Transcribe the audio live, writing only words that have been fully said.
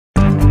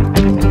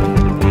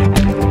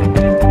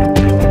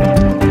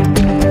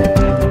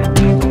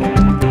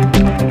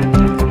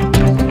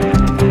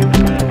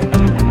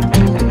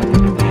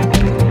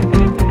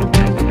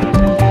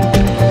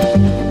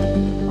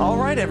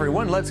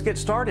get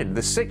started.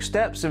 The 6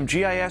 steps of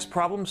GIS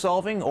problem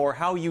solving, or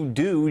how you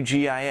do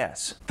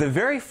GIS. The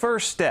very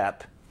first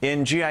step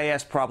in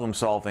GIS problem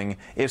solving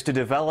is to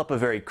develop a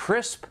very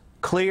crisp,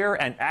 clear,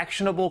 and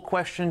actionable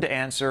question to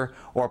answer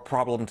or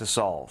problem to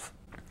solve.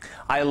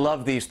 I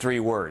love these 3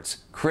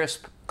 words: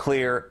 crisp,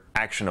 clear,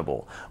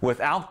 actionable.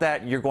 Without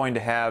that, you're going to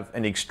have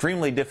an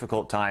extremely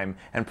difficult time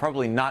and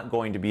probably not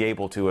going to be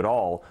able to at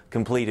all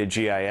complete a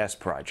GIS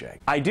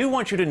project. I do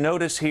want you to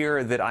notice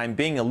here that I'm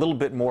being a little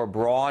bit more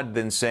broad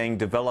than saying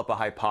develop a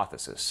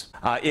hypothesis.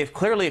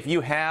 If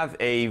you have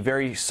a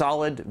very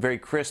solid, very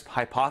crisp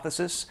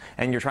hypothesis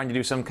and you're trying to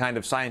do some kind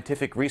of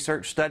scientific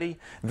research study,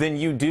 then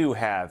you do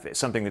have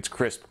something that's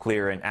crisp,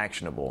 clear, and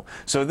actionable.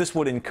 So this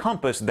would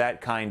encompass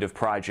that kind of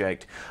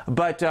project,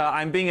 but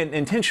I'm being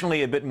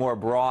intentionally a bit more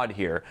broad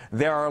here.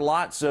 There are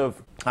lots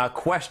of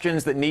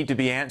questions that need to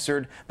be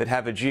answered that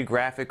have a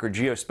geographic or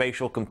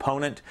geospatial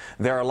component.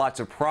 There are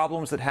lots of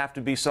problems that have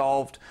to be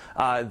solved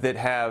that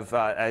have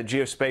a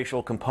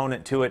geospatial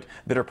component to it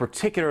that are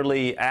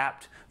particularly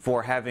apt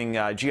for having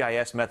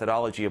GIS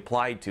methodology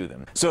applied to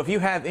them. So if you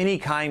have any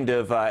kind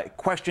of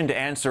question to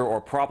answer or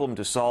problem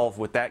to solve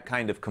with that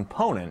kind of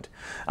component,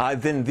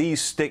 then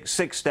these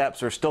 6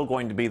 steps are still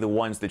going to be the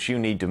ones that you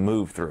need to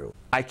move through.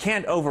 I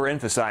can't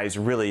overemphasize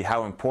really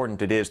how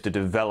important it is to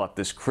develop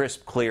this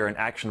crisp, clear, and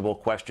actionable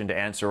question to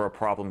answer or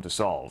problem to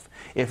solve.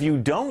 If you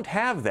don't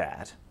have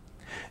that,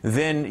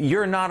 then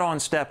you're not on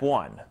step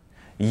 1.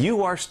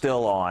 You are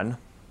still on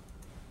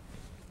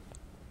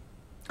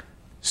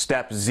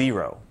step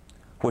 0.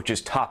 Which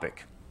is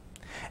topic.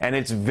 And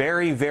it's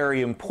very,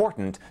 very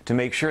important to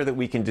make sure that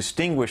we can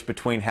distinguish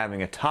between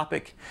having a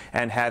topic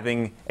and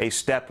having a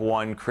step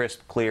 1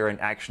 crisp, clear, and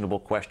actionable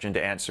question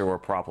to answer or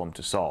problem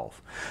to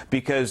solve.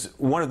 Because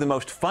one of the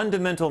most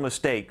fundamental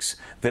mistakes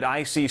that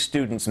I see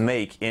students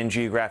make in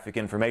geographic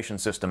information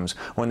systems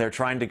when they're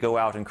trying to go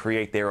out and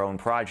create their own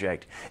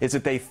project is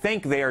that they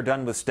think they are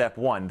done with step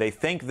 1. They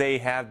think they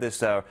have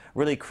this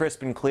really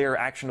crisp and clear,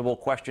 actionable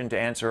question to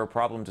answer or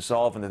problem to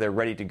solve and that they're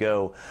ready to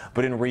go.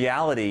 But in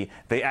reality,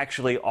 they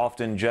actually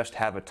often just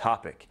have a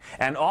topic,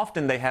 and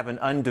often they have an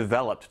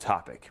undeveloped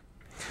topic.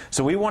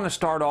 So we want to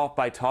start off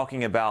by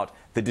talking about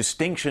the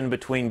distinction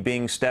between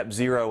being step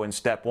 0 and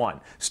step 1.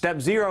 Step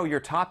 0, your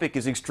topic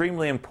is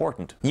extremely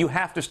important. You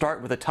have to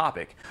start with a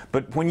topic,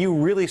 but when you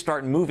really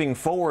start moving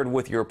forward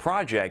with your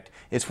project,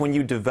 it's when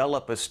you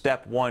develop a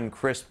step 1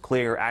 crisp,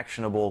 clear,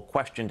 actionable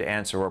question to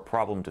answer or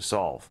problem to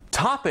solve.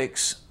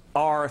 Topics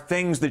are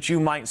things that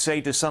you might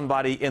say to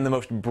somebody in the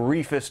most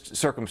briefest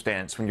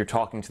circumstance when you're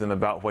talking to them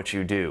about what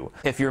you do.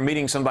 If you're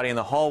meeting somebody in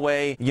the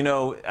hallway, you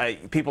know,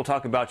 people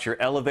talk about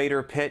your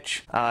elevator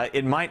pitch.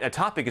 A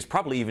topic is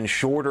probably even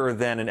shorter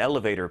than an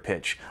elevator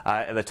pitch.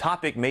 The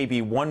topic may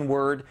be 1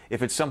 word.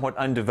 If it's somewhat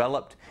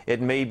undeveloped, it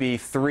may be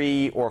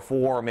 3 or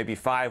 4 or maybe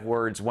 5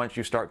 words once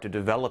you start to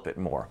develop it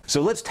more. So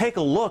let's take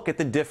a look at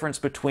the difference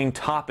between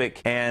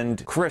topic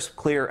and crisp,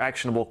 clear,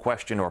 actionable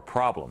question or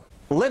problem.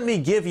 Let me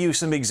give you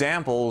some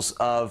examples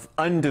of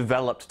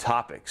undeveloped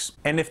topics.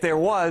 And if there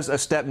was a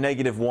step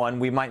 -1,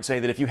 we might say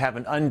that if you have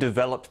an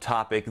undeveloped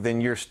topic,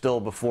 then you're still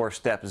before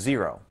step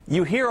 0.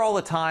 You hear all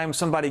the time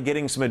somebody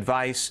getting some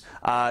advice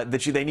that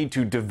they need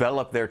to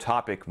develop their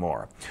topic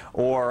more,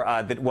 or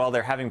that, well,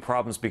 they're having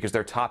problems because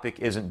their topic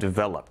isn't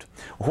developed.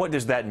 What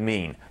does that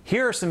mean?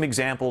 Here are some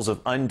examples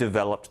of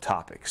undeveloped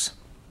topics.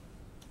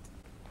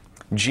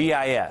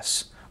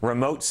 GIS.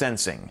 Remote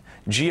sensing,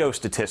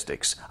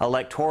 geostatistics,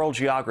 electoral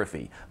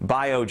geography,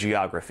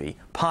 biogeography,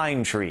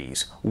 pine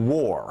trees,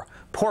 war,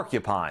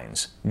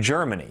 porcupines,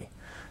 Germany,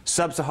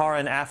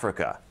 sub-Saharan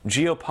Africa,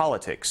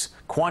 geopolitics,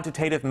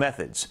 quantitative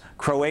methods,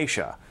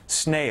 Croatia,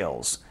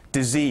 snails,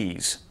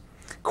 disease,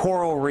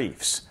 coral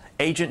reefs,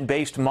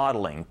 agent-based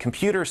modeling,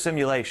 computer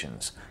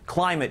simulations,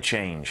 climate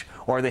change,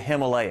 or the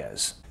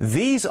Himalayas.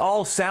 These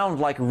all sound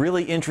like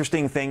really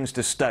interesting things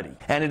to study,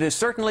 and it is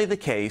certainly the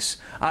case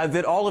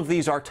that all of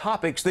these are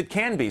topics that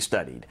can be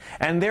studied.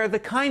 And they're the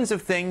kinds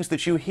of things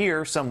that you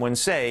hear someone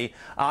say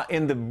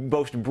in the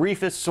most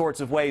briefest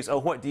sorts of ways. Oh,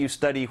 what do you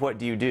study? What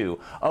do you do?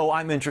 Oh,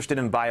 I'm interested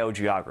in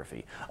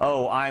biogeography.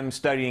 Oh, I'm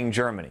studying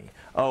Germany.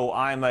 Oh,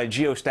 I'm a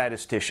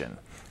geostatistician.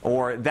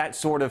 Or that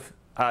sort of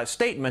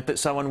statement that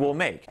someone will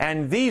make.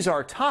 And these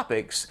are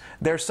topics,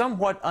 they're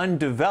somewhat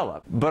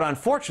undeveloped, but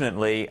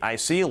unfortunately I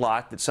see a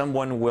lot that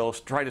someone will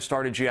try to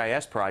start a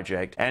GIS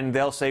project and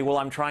they'll say, well,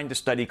 I'm trying to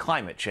study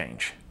climate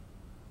change.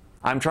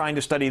 I'm trying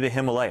to study the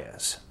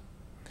Himalayas.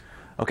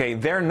 Okay,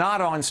 they're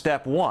not on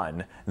step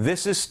 1.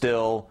 This is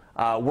still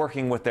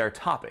working with their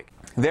topic.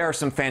 There are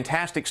some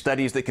fantastic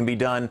studies that can be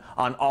done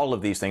on all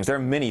of these things. There are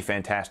many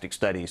fantastic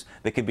studies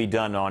that could be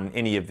done on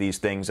any of these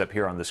things up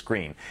here on the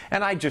screen.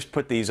 And I just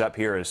put these up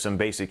here as some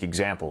basic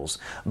examples.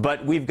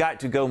 But we've got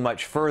to go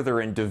much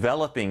further in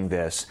developing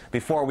this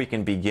before we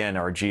can begin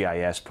our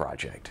GIS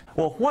project.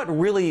 Well, what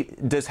really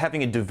does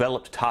having a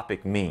developed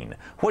topic mean?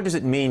 What does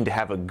it mean to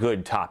have a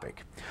good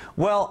topic?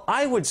 Well,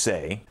 I would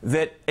say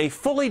that a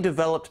fully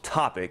developed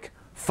topic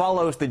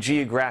follows the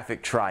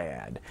geographic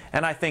triad,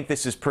 and I think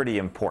this is pretty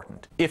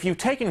important. If you've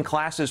taken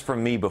classes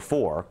from me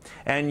before,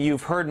 and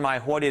you've heard my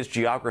What is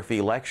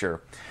Geography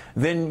lecture,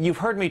 then you've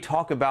heard me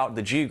talk about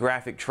the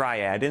geographic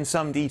triad in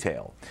some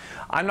detail.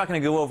 I'm not going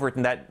to go over it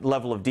in that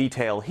level of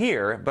detail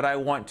here, but I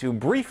want to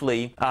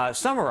briefly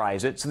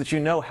summarize it so that you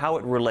know how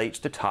it relates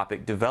to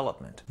topic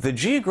development. The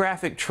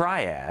geographic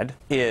triad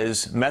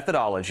is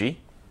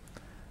methodology,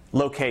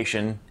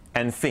 location,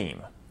 and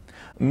theme.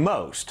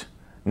 Most,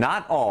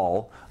 not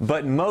all,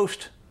 but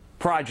most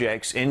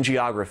projects in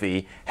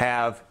geography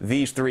have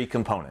these three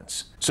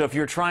components. So if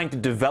you're trying to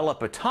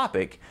develop a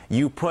topic,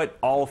 you put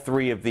all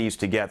three of these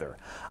together.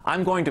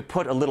 I'm going to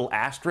put a little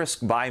asterisk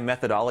by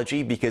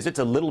methodology because it's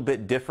a little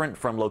bit different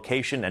from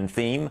location and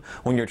theme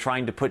when you're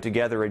trying to put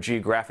together a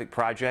geographic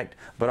project,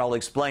 but I'll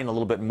explain a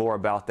little bit more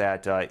about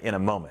that in a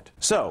moment.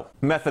 So,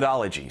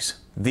 methodologies.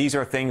 These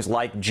are things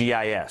like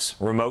GIS,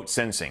 remote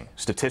sensing,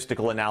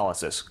 statistical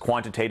analysis,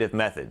 quantitative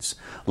methods.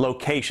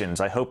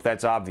 Locations, I hope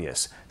that's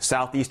obvious.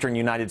 Southeastern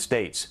United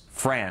States,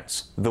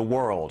 France, the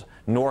world,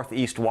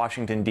 Northeast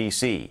Washington,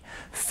 D.C.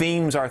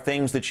 Themes are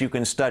things that you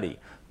can study.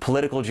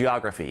 Political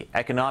geography,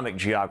 economic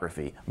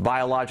geography,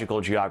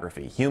 biological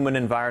geography,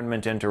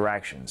 human-environment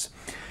interactions.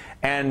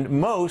 And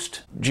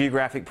most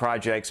geographic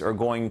projects are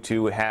going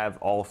to have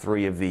all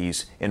three of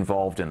these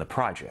involved in the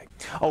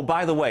project. Oh,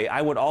 by the way,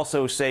 I would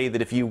also say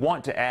that if you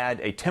want to add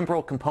a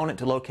temporal component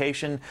to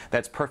location,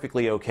 that's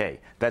perfectly okay.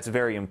 That's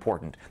very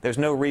important. There's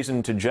no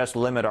reason to just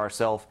limit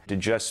ourselves to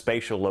just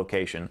spatial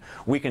location.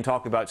 We can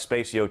talk about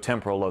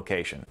spatio-temporal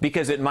location,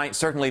 because it might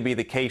certainly be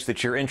the case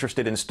that you're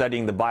interested in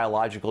studying the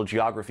biological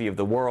geography of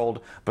the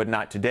world, but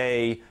not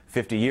today,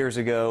 50 years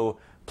ago,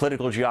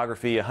 political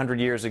geography 100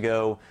 years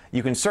ago.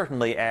 You can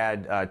certainly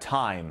add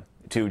time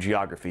to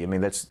geography. I mean,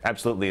 that's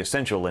absolutely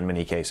essential in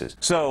many cases.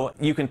 So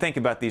you can think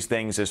about these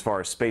things as far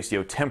as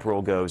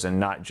spatio-temporal goes and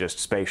not just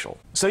spatial.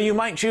 So you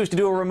might choose to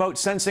do a remote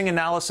sensing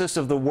analysis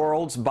of the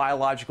world's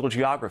biological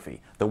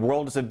geography. The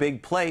world is a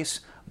big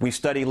place. We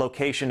study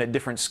location at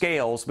different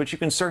scales, but you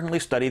can certainly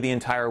study the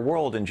entire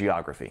world in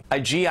geography. A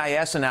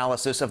GIS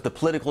analysis of the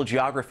political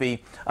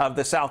geography of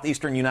the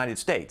southeastern United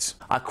States.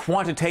 A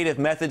quantitative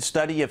method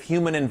study of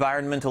human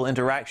environmental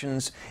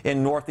interactions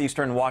in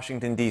northeastern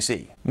Washington,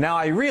 D.C. Now,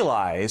 I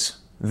realize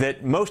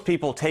that most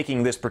people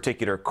taking this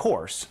particular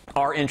course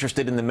are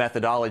interested in the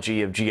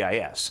methodology of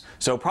GIS.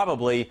 So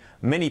probably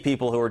many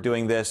people who are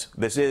doing this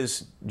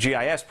is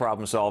GIS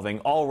problem solving,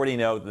 already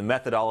know the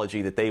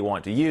methodology that they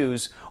want to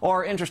use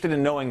or are interested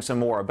in knowing some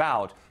more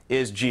about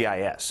is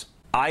GIS.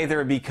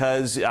 Either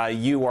because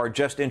you are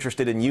just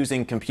interested in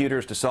using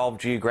computers to solve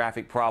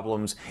geographic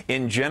problems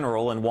in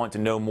general and want to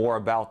know more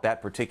about that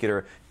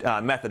particular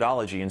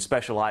methodology and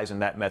specialize in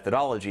that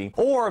methodology,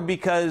 or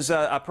because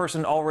a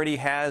person already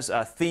has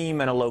a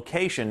theme and a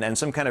location and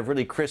some kind of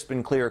really crisp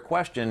and clear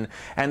question,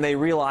 and they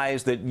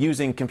realize that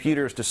using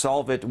computers to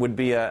solve it would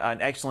be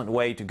an excellent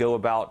way to go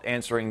about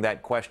answering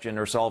that question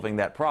or solving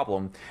that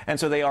problem, and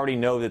so they already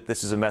know that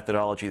this is a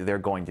methodology that they're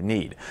going to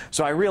need.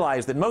 So I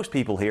realize that most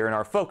people here, and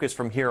our focus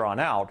from here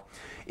on out,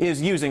 is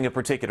using a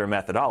particular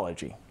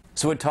methodology.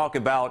 So we'd talk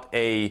about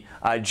a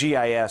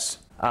GIS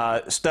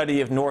study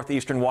of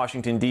northeastern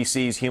Washington,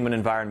 D.C.'s human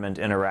environment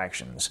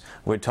interactions.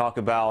 We'd talk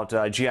about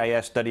a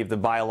GIS study of the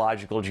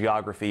biological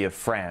geography of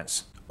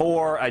France,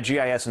 or a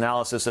GIS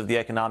analysis of the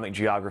economic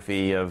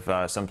geography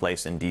of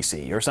someplace in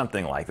D.C., or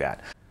something like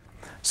that.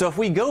 So if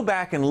we go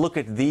back and look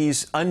at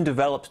these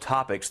undeveloped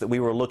topics that we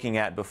were looking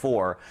at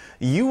before,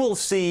 you will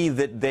see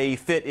that they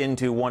fit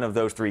into one of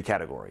those three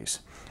categories.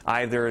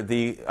 Either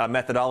the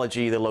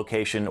methodology, the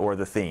location, or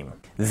the theme.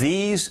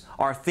 These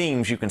are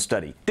themes you can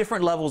study.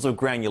 Different levels of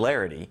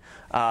granularity.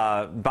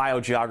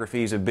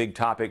 Biogeography is a big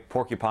topic.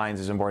 Porcupines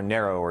is a more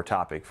narrower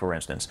topic, for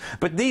instance.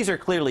 But these are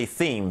clearly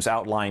themes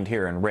outlined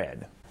here in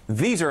red.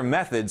 These are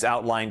methods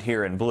outlined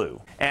here in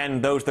blue.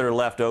 And those that are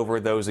left over,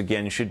 those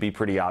again should be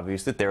pretty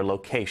obvious that they're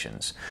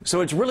locations.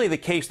 So it's really the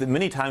case that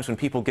many times when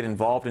people get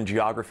involved in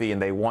geography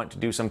and they want to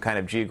do some kind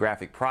of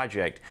geographic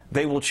project,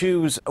 they will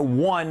choose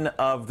one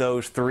of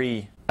those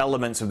three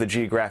elements of the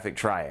geographic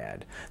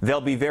triad.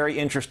 They'll be very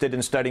interested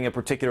in studying a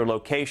particular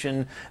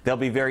location. They'll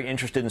be very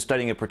interested in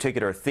studying a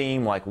particular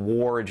theme like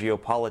war,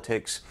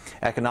 geopolitics,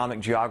 economic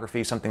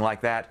geography, something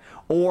like that.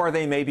 Or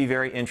they may be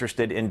very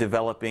interested in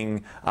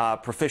developing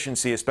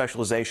proficiency, a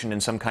specialization in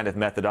some kind of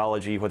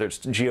methodology, whether it's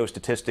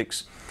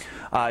geostatistics,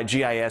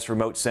 GIS,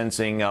 remote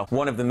sensing,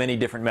 one of the many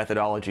different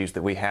methodologies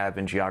that we have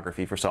in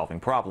geography for solving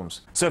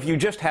problems. So if you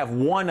just have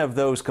one of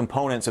those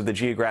components of the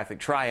geographic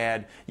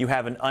triad, you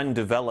have an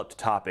undeveloped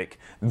topic.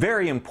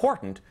 Very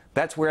important,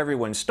 that's where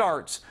everyone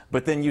starts,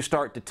 but then you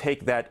start to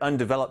take that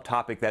undeveloped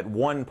topic, that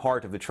one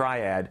part of the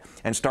triad,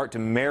 and start to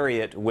marry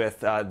it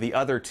with the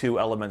other two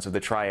elements of the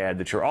triad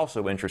that you're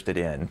also interested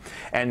in.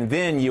 And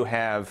then you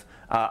have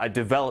a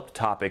developed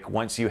topic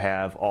once you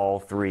have all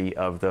three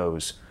of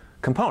those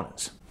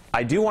components.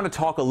 I do want to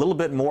talk a little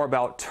bit more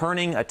about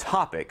turning a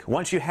topic.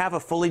 Once you have a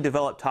fully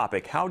developed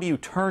topic, how do you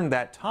turn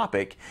that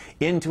topic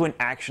into an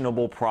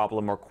actionable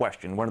problem or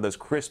question, one of those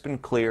crisp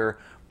and clear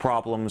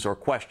problems or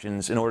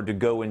questions in order to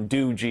go and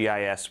do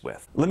GIS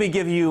with? Let me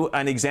give you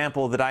an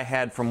example that I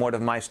had from one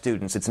of my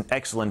students. It's an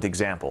excellent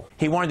example.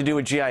 He wanted to do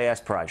a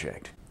GIS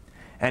project,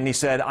 and he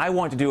said, I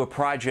want to do a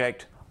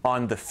project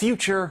on the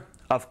future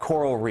of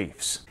coral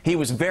reefs. He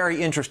was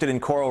very interested in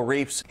coral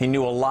reefs. He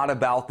knew a lot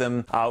about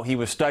them. He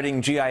was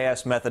studying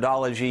GIS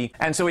methodology,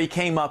 and so he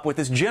came up with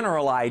this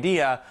general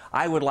idea: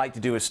 I would like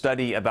to do a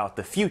study about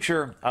the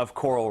future of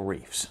coral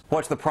reefs.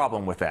 What's the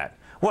problem with that?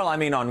 Well, I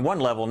mean, on one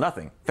level,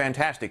 nothing.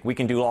 Fantastic. We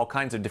can do all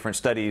kinds of different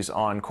studies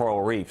on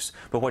coral reefs.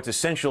 But what's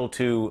essential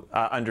to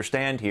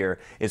understand here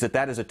is that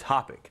that is a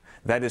topic.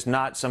 That is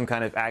not some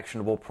kind of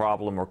actionable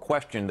problem or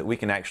question that we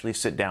can actually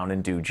sit down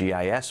and do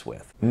GIS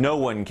with. No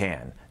one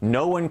can.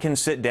 No one can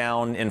sit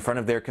down in front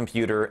of their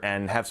computer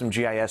and have some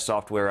GIS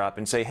software up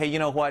and say, hey, you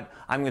know what?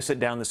 I'm going to sit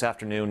down this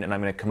afternoon and I'm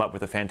going to come up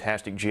with a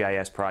fantastic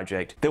GIS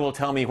project that will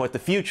tell me what the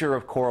future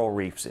of coral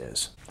reefs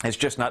is. It's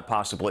just not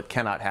possible. It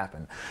cannot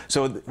happen.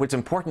 So what's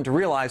important to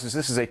realize is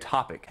this is a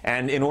topic.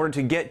 And in order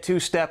to get to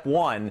step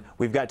one,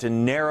 we've got to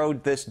narrow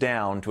this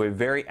down to a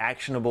very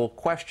actionable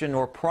question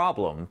or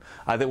problem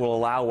that will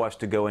allow us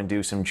to go and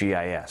do some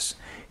GIS.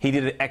 He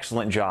did an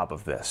excellent job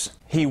of this.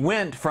 He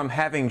went from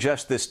having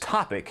just this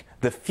topic,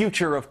 the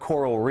future of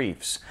coral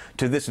reefs,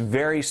 to this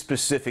very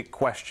specific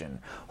question: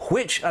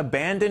 which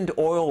abandoned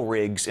oil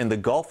rigs in the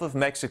Gulf of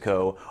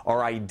Mexico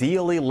are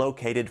ideally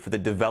located for the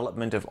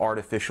development of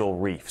artificial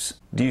reefs?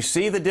 Do you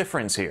see the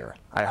difference here?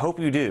 I hope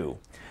you do.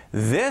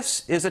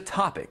 This is a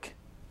topic,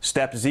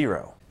 step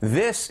 0.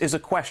 This is a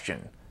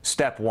question,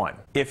 step 1.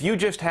 If you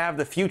just have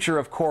the future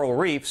of coral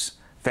reefs,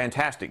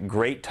 fantastic,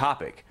 great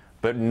topic,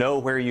 but know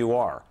where you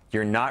are.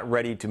 You're not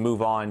ready to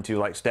move on to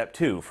like step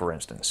 2, for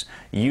instance.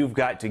 You've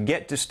got to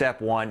get to step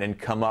 1 and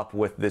come up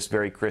with this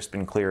very crisp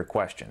and clear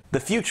question. The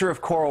future of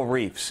coral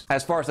reefs.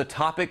 As far as the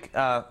topic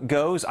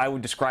goes, I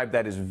would describe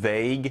that as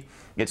vague.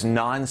 It's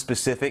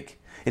non-specific.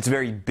 It's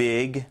very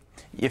big.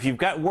 If you've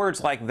got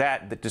words like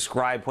that that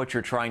describe what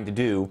you're trying to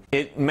do,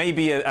 it may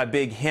be a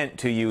big hint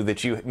to you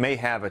that you may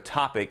have a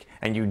topic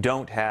and you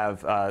don't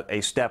have a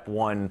step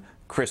 1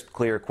 crisp,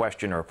 clear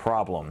question or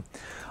problem.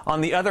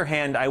 On the other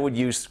hand, I would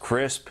use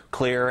crisp,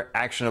 clear,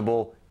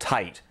 actionable,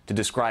 tight to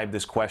describe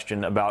this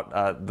question about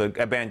the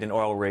abandoned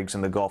oil rigs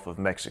in the Gulf of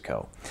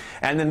Mexico.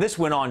 And then this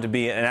went on to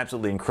be an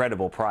absolutely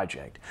incredible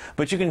project.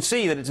 But you can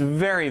see that it's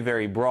very,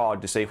 very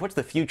broad to say, what's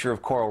the future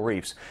of coral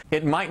reefs?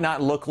 It might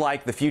not look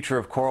like the future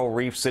of coral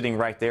reefs sitting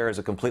right there as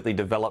a completely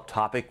developed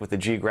topic with the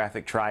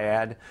geographic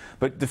triad,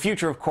 but the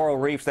future of coral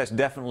reefs, that's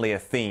definitely a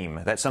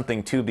theme. That's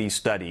something to be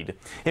studied.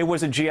 It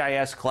was a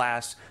GIS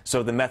class,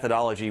 so the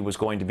methodology was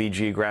going to be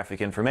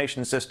geographic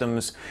information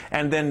systems,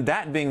 and then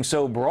that being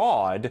so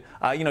broad,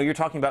 you know, you're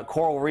talking about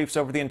coral reefs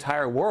over the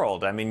entire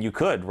world. I mean, you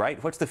could,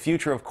 right? What's the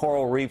future of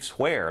coral reefs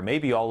where?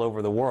 Maybe all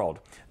over the world.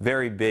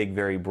 Very big,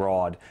 very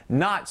broad.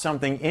 Not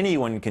something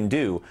anyone can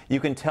do. You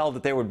can tell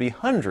that there would be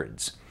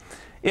hundreds,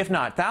 if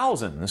not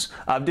thousands,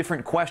 of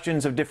different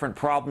questions, of different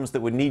problems that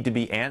would need to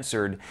be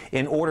answered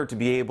in order to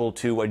be able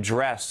to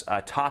address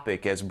a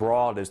topic as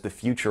broad as the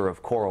future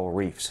of coral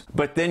reefs.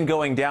 But then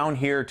going down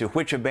here to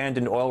which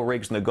abandoned oil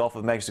rigs in the Gulf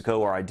of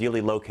Mexico are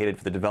ideally located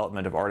for the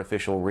development of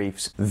artificial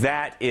reefs,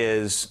 that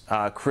is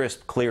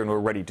crisp, clear, and we're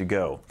ready to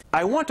go.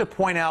 I want to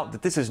point out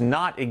that this is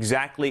not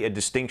exactly a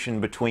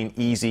distinction between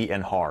easy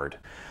and hard.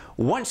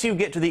 Once you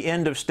get to the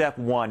end of step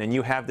 1 and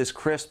you have this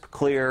crisp,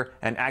 clear,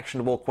 and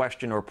actionable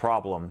question or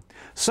problem,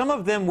 some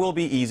of them will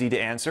be easy to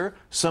answer,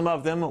 some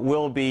of them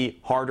will be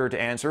harder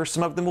to answer,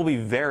 some of them will be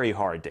very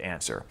hard to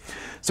answer.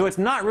 So it's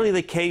not really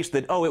the case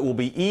that, oh, it will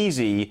be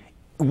easy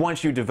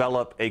once you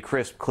develop a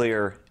crisp,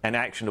 clear, and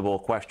actionable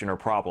question or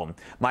problem.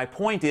 My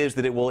point is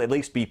that it will at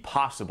least be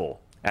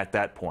possible at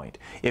that point.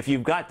 If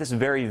you've got this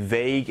very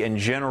vague and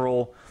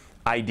general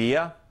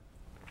idea,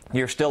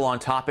 you're still on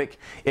topic.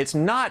 It's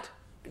not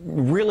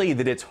really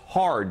that it's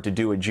hard to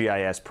do a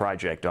GIS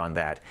project on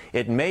that.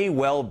 It may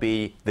well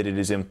be that it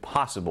is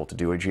impossible to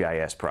do a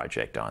GIS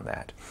project on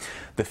that.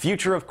 The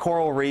future of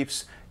coral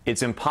reefs,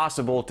 it's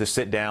impossible to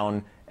sit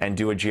down and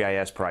do a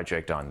GIS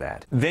project on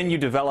that. Then you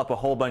develop a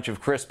whole bunch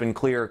of crisp and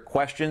clear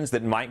questions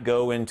that might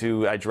go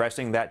into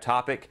addressing that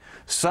topic.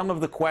 Some of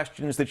the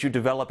questions that you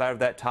develop out of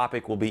that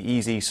topic will be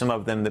easy, some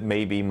of them that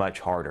may be much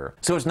harder.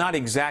 So it's not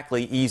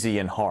exactly easy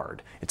and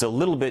hard. It's a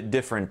little bit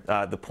different,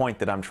 the point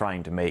that I'm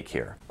trying to make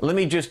here. Let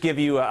me just give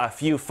you a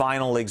few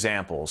final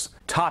examples.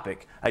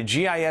 Topic: a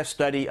GIS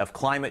study of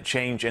climate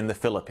change in the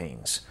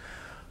Philippines.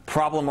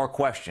 Problem or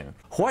question: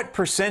 what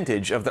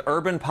percentage of the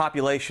urban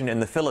population in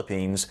the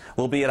Philippines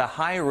will be at a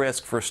high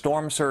risk for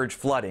storm surge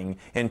flooding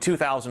in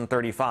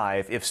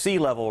 2035 if sea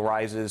level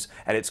rises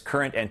at its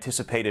current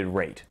anticipated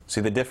rate? See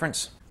the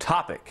difference?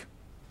 Topic: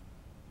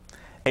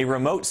 a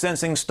remote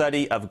sensing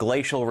study of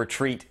glacial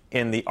retreat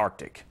in the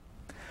Arctic.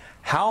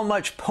 How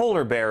much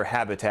polar bear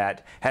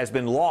habitat has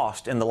been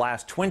lost in the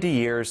last 20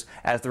 years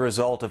as the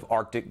result of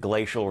Arctic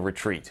glacial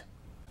retreat?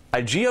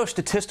 A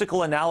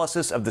geostatistical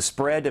analysis of the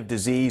spread of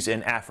disease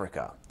in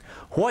Africa.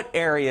 What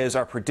areas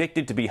are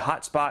predicted to be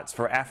hotspots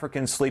for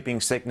African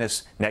sleeping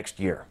sickness next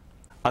year?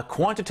 A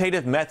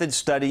quantitative method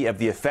study of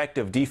the effect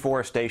of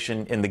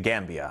deforestation in the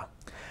Gambia.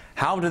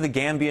 How do the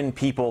Gambian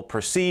people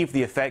perceive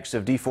the effects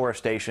of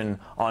deforestation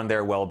on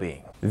their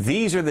well-being?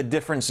 These are the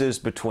differences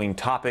between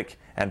topic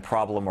and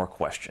problem or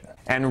question.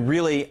 And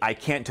really, I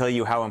can't tell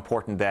you how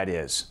important that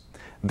is.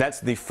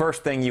 That's the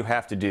first thing you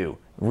have to do.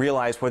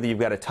 Realize whether you've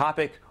got a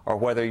topic or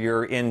whether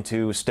you're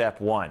into step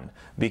one.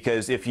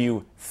 Because if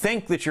you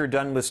think that you're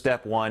done with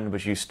step one,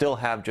 but you still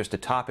have just a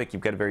topic,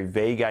 you've got a very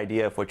vague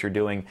idea of what you're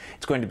doing,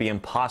 it's going to be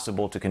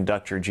impossible to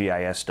conduct your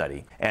GIS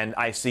study. And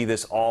I see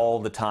this all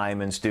the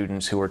time in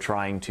students who are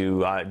trying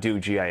to do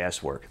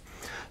GIS work.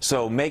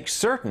 So make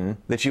certain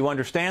that you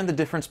understand the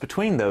difference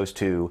between those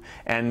two,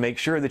 and make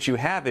sure that you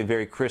have a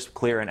very crisp,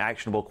 clear, and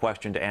actionable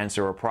question to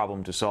answer or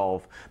problem to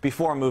solve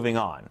before moving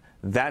on.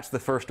 That's the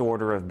first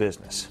order of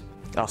business.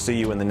 I'll see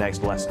you in the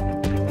next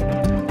lesson.